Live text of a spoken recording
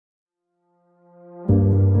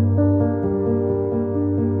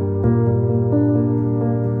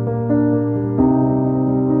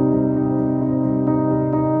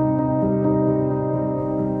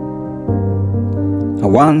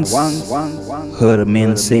once heard a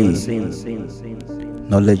man say,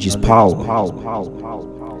 knowledge is power.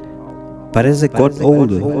 But as I got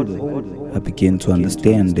older, I began to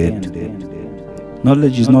understand that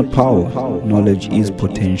knowledge is not power, knowledge is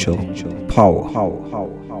potential power.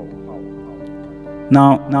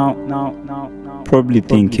 Now, probably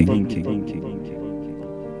thinking,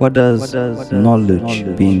 what does knowledge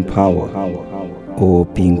being power or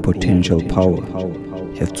being potential power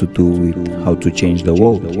have to do with how to change the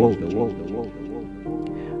world?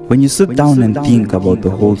 When you sit down and think about the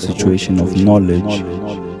whole situation of knowledge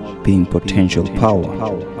being potential power,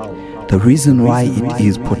 the reason why it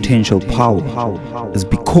is potential power is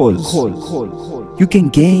because you can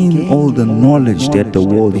gain all the knowledge that the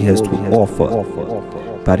world has to offer,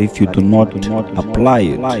 but if you do not apply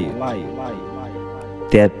it,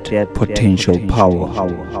 that potential power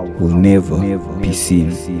will never be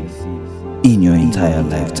seen in your entire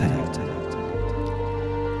lifetime.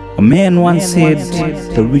 A man once said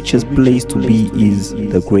the richest place to be is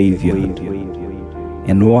the graveyard.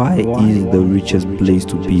 And why is the richest place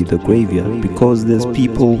to be the graveyard? Because there's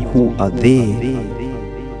people who are there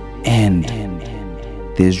and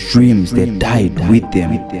there's dreams that died with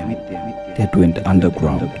them, that went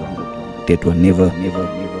underground, that were never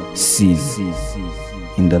seen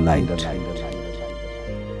in the light.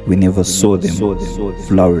 We never saw them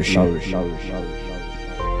flourishing.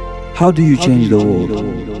 How do you change the world?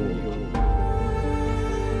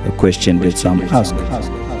 A question that some ask.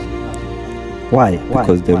 Why?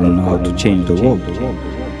 Because they don't know how to change the world.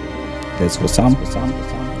 That's for some.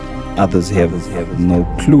 Others have no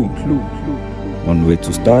clue on where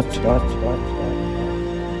to start.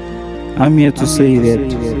 I'm here to say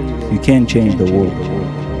that you can change the world,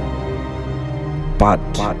 but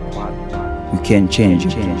you can change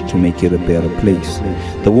it to make it a better place.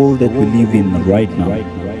 The world that we live in right now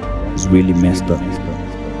is really messed up.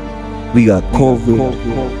 We got COVID,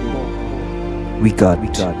 we got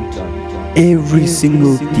every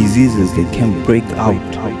single diseases that can break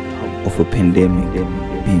out of a pandemic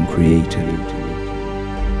being created.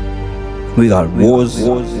 We got wars,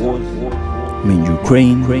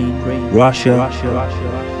 Ukraine, Russia,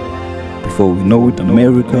 before we know it,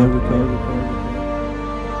 America,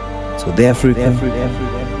 South Africa,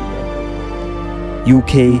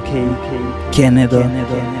 UK, Canada.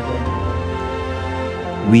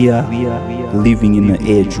 We are living in an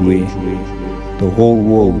age where the whole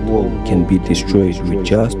world can be destroyed with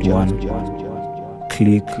just one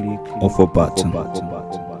click of a button.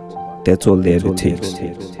 That's all that it takes.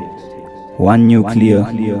 One nuclear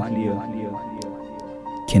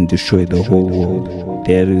can destroy the whole world.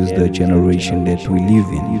 That is the generation that we live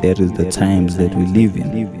in. That is the times that we live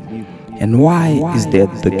in. And why is that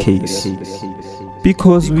the case?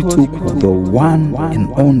 Because we took the one and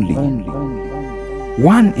only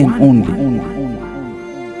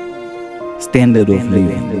standard of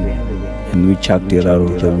living and we chucked it out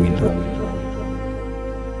of the window.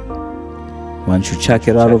 Once you chuck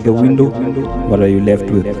it out of the window, what are you left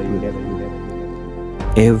with?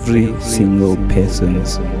 Every single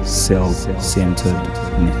person's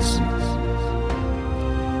self-centeredness.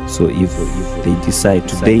 So if they decide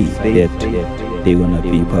today that they're gonna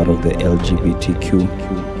be part of the LGBTQ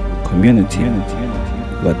community,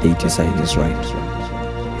 what they decide is right.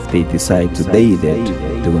 If they decide today that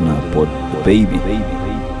they're gonna abort the baby,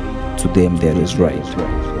 to them that is right.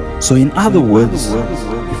 So in other words,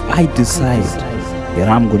 if I decide that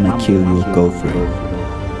I'm gonna kill your girlfriend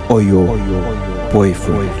or your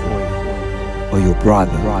boyfriend or your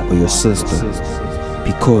brother or your sister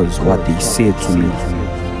because what they said to me,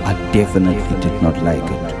 I definitely did not like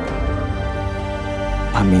it,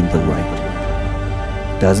 I'm in the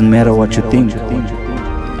right. Doesn't matter what you think,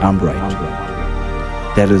 I'm right.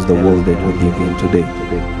 That is the world that we live in today.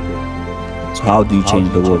 So how do you change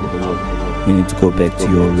the world? You need to go back to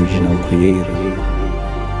your original creator,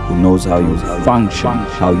 who knows how you function,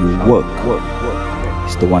 how you work.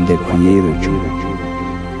 He's the one that created you.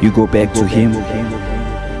 You go back to him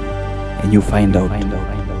and you find out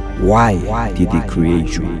why did he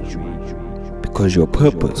create you. Because your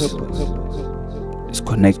purpose is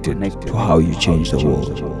connected to how you change the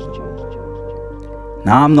world.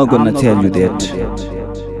 Now I'm not gonna tell you that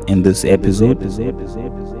in this episode.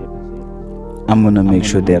 I'm gonna make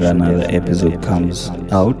sure that another episode comes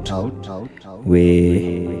out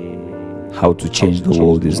where how to change the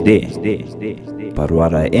world is there. But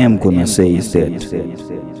what I am gonna say is that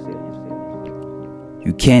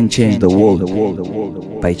you can change the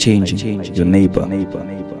world by changing your neighbor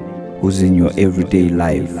who's in your everyday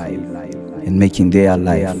life and making their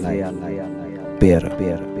life better.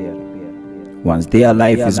 Once their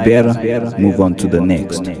life is better, move on to the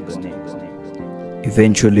next.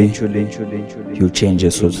 Eventually, you'll change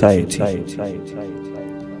a society.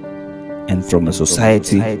 And from a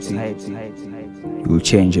society, you'll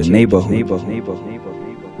change a neighborhood.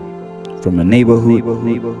 From a neighborhood,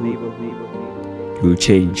 you'll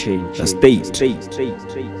change a state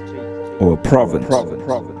or a province.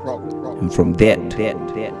 And from that,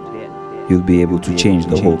 you'll be able to change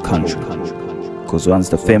the whole country. Because once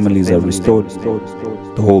the families are restored,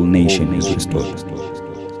 the whole nation is restored.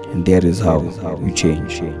 And that is how you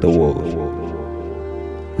change the world.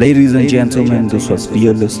 Ladies and gentlemen, this was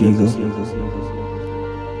Fearless Eagle,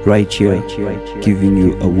 right here, giving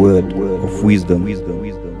you a word of wisdom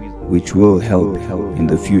which will help in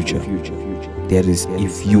the future. That is,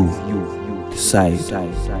 if you decide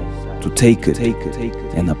to take it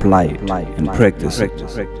and apply it and practice it,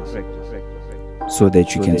 so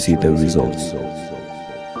that you can see the results.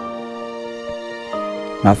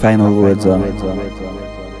 My final words are,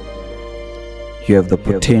 you have the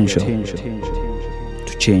potential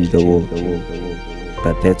to change the world,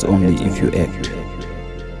 but that's only if you act.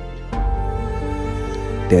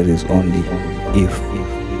 That is only if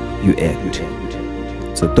you act.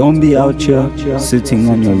 So don't be out here sitting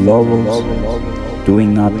on your laurels,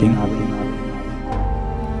 doing nothing,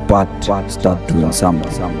 but start doing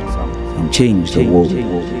something and change the world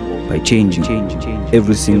by changing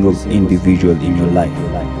every single individual in your life,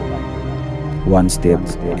 one step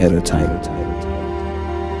at a time.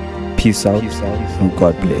 Peace out and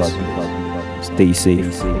God bless. Stay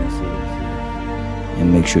safe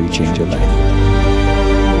and make sure you change your life.